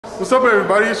What's up,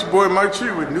 everybody? It's your boy Mike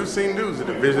Tree with New Scene News, a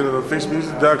division of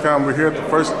FixMusic.com. We're here at the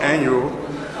first annual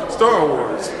Star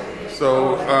Awards.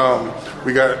 So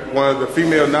we got one of the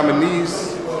female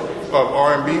nominees of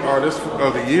R&B Artist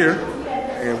of the Year.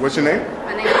 And what's your name?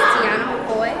 My name is Teaionia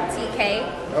McCoy,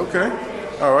 TK.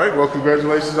 Okay. All right. Well,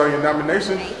 congratulations on your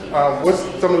nomination. Thank you. What's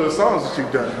some of the songs that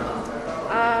you've done?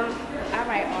 I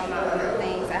write all my own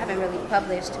things. I haven't really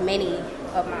published many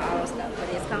of my own stuff, but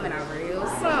it's coming out real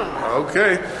soon.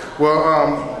 Okay.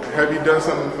 Well, have you done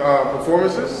some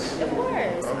performances? Of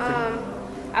course. Okay.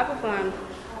 I performed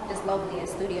just locally in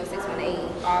Studio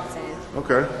 618, Austin.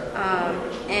 Okay.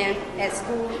 And at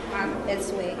school, at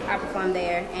SWIC, I performed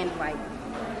there, and like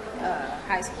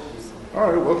high schools.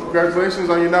 All right. Well, congratulations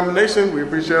on your nomination. We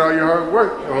appreciate all your hard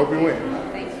work. I hope you win.